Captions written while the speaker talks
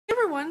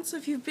everyone, so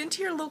if you've been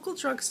to your local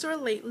drugstore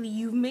lately,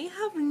 you may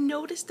have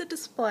noticed a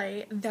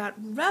display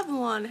that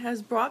Revlon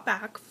has brought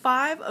back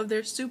 5 of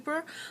their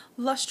super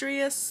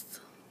lustrous,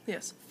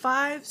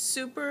 5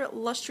 super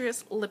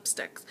lustrous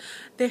lipsticks.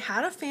 They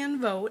had a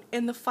fan vote,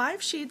 and the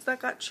 5 shades that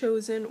got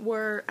chosen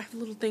were, I have a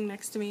little thing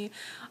next to me,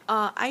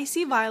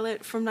 Icy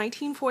Violet from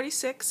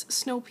 1946,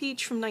 Snow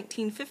Peach from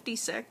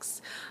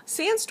 1956,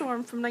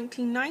 Sandstorm from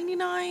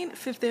 1999,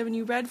 Fifth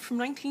Avenue Red from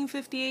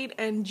 1958,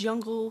 and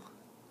Jungle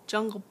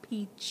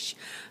Peach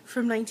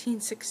from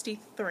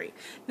 1963.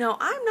 Now,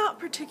 I'm not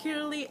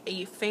particularly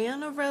a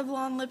fan of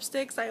Revlon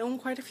lipsticks. I own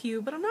quite a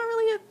few, but I'm not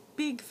really a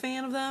big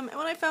fan of them. And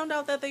when I found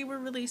out that they were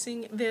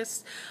releasing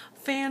this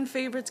fan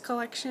favorites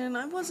collection,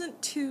 I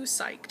wasn't too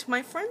psyched.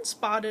 My friend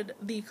spotted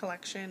the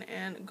collection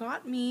and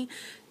got me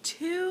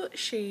 2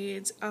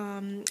 shades,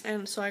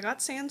 and so I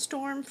got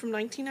Sandstorm from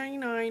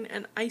 1999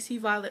 and Icy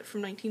Violet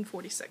from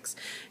 1946.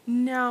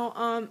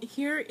 Now,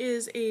 here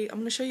is I'm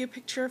going to show you a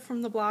picture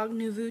from the blog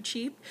Nouveau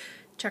Cheap.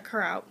 Check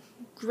her out.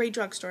 Great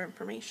drugstore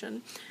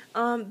information.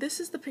 This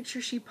is the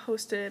picture she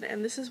posted,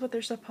 and this is what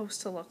they're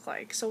supposed to look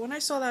like. So when I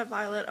saw that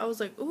violet, I was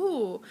like,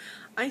 ooh,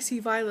 Icy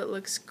Violet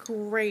looks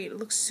great. It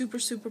looks super,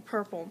 super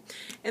purple.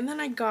 And then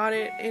I got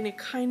it, and it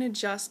kind of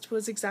just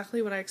was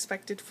exactly what I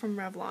expected from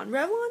Revlon.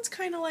 Revlon's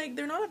kind of like,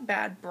 they're not a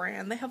bad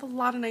brand. They have a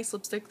lot of nice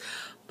lipsticks,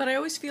 but I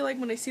always feel like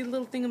when I see the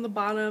little thing on the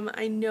bottom,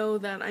 I know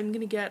that I'm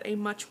going to get a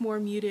much more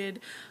muted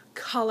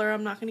color.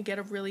 I'm not going to get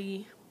a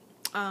really,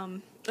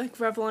 like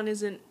Revlon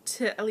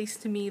isn't, at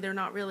least to me, they're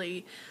not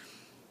really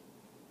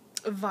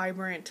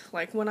vibrant.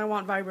 Like when I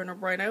want vibrant or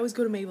bright, I always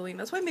go to Maybelline.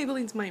 That's why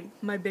Maybelline's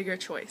my bigger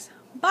choice.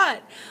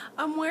 But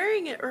I'm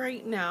wearing it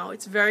right now.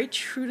 It's very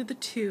true to the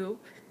tube.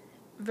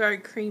 Very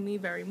creamy,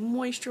 very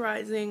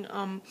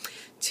moisturizing.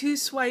 2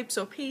 swipes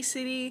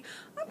opacity.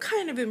 I'm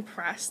kind of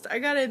impressed. I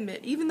gotta admit,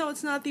 even though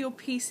it's not the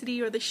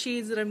opacity or the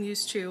shades that I'm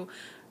used to,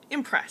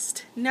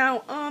 impressed.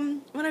 Now,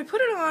 when I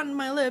put it on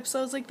my lips,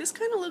 I was like, this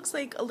kind of looks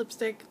like a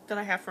lipstick that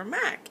I have from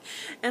MAC.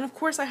 And of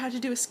course I had to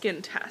do a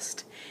skin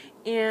test.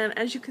 And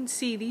as you can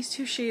see, these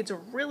 2 shades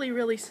are really,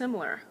 really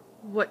similar.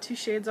 What 2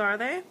 shades are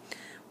they?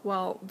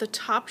 Well, the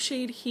top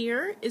shade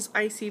here is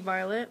Icy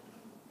Violet,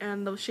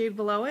 and the shade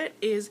below it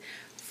is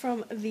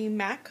from the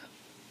MAC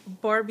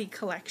Barbie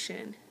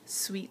collection,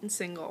 Sweet and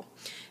Single.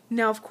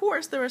 Now, of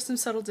course, there are some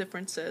subtle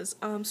differences.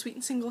 Sweet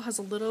and Single has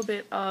a little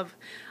bit of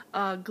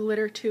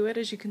glitter to it,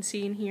 as you can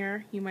see in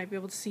here. You might be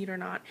able to see it or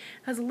not.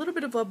 It has a little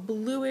bit of a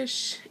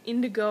bluish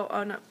indigo,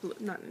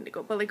 not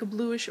indigo, but like a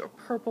bluish or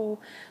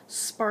purple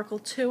sparkle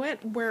to it,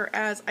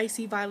 whereas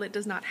Icy Violet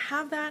does not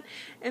have that,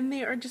 and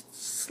they are just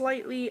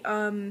slightly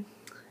a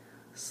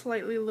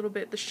little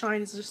bit, the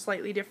shine is just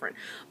slightly different.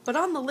 But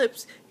on the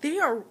lips, they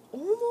are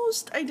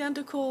almost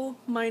identical,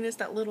 minus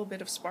that little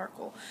bit of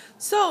sparkle.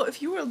 So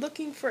if you were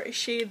looking for a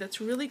shade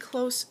that's really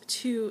close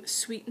to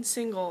Sweet and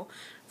Single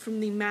from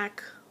the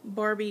MAC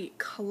Barbie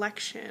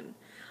collection,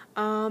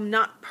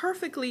 not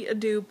perfectly a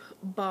dupe,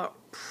 but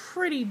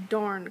pretty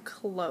darn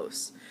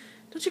close.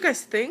 Don't you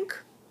guys think?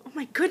 Oh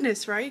my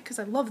goodness, right? Because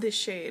I love this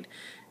shade.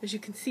 As you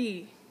can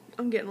see,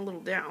 I'm getting a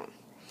little down.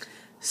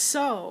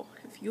 So,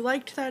 if you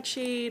liked that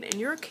shade and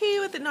you're okay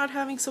with it not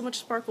having so much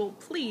sparkle,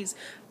 please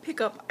pick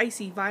up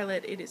Icy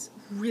Violet. It is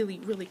really,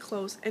 really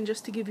close. And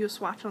just to give you a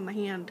swatch on the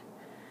hand,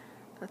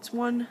 that's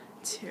 1,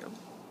 2.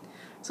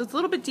 So it's a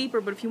little bit deeper,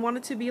 but if you want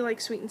it to be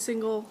like Sweet and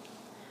Single,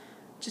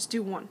 just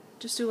do 1.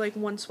 Just do like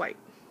 1 swipe,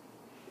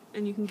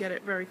 and you can get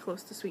it very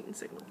close to Sweet and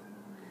Single.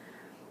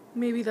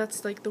 Maybe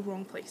that's like the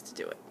wrong place to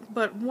do it,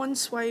 but 1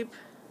 swipe,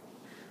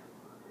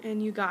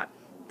 and you got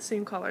the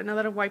same color. Now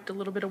that I've wiped a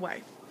little bit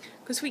away.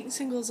 Because Sweet and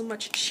Single is a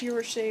much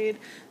sheerer shade.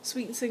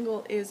 Sweet and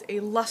Single is a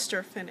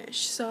luster finish,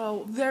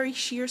 so very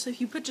sheer. So if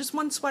you put just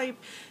 1 swipe,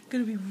 it's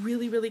going to be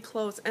really, really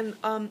close. And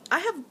I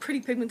have pretty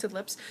pigmented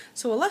lips,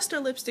 so a luster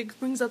lipstick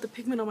brings out the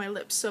pigment on my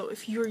lips. So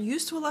if you're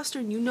used to a luster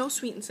and you know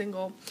Sweet and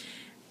Single,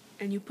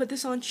 and you put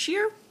this on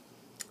sheer,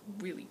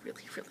 really,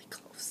 really, really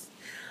close.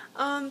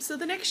 So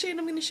the next shade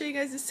I'm going to show you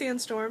guys is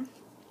Sandstorm.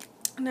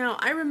 Now,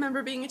 I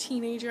remember being a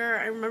teenager,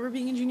 I remember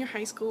being in junior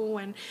high school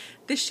when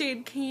this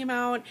shade came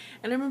out,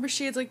 and I remember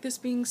shades like this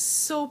being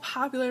so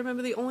popular. I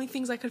remember the only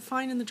things I could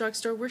find in the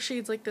drugstore were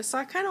shades like this, so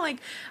I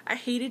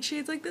hated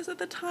shades like this at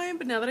the time,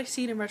 but now that I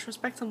see it in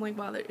retrospect, I'm like,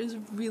 wow, that is a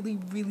really,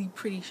 really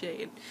pretty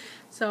shade.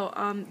 So,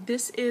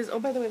 this is, oh,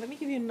 by the way, let me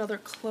give you another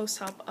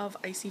close-up of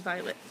Icy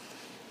Violet,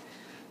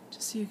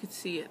 just so you could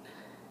see it.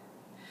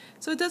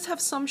 So it does have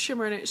some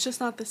shimmer in it, it's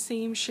just not the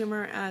same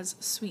shimmer as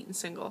Sweet and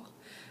Single.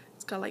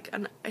 It's got like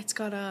a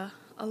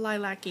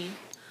lilac-y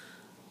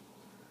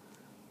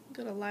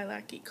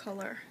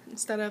color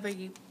instead of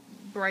a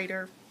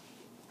brighter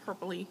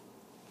purpley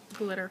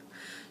glitter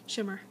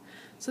shimmer.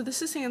 So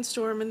this is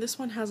Sandstorm, and this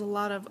one has a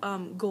lot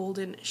of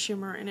golden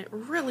shimmer in it.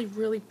 Really,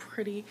 really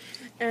pretty.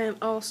 And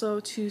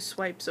also 2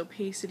 swipes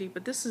opacity,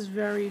 but this is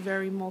very,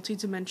 very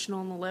multi-dimensional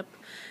on the lip.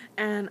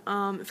 And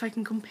if I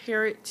can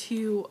compare it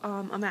to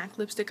a MAC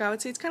lipstick, I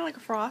would say it's kind of like a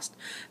Frost.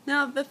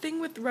 Now, the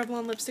thing with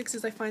Revlon lipsticks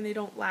is I find they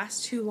don't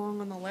last too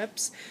long on the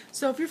lips.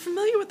 So if you're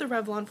familiar with the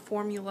Revlon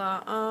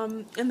formula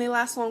and they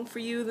last long for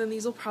you, then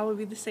these will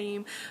probably be the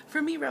same.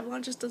 For me,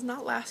 Revlon just does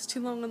not last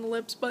too long on the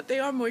lips, but they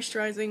are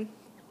moisturizing.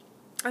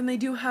 And they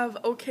do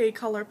have okay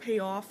color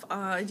payoff.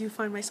 I do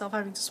find myself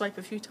having to swipe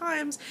a few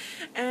times,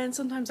 and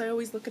sometimes I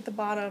always look at the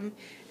bottom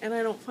and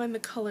I don't find the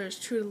colors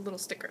true to the little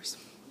stickers.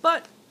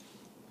 But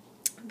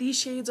these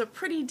shades are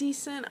pretty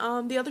decent.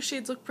 The other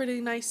shades look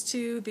pretty nice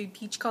too, the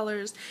peach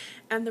colors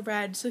and the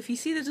red. So if you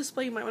see the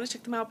display, you might want to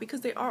check them out because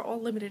they are all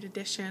limited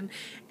edition,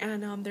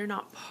 and they're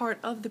not part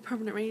of the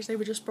permanent range. They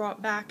were just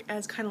brought back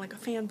as kind of like a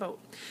fan vote.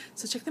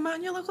 So check them out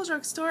in your local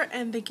drugstore,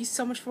 and thank you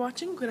so much for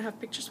watching. I'm going to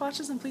have picture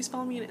swatches, and please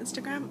follow me on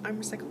Instagram. I'm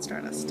Recycled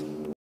Stardust.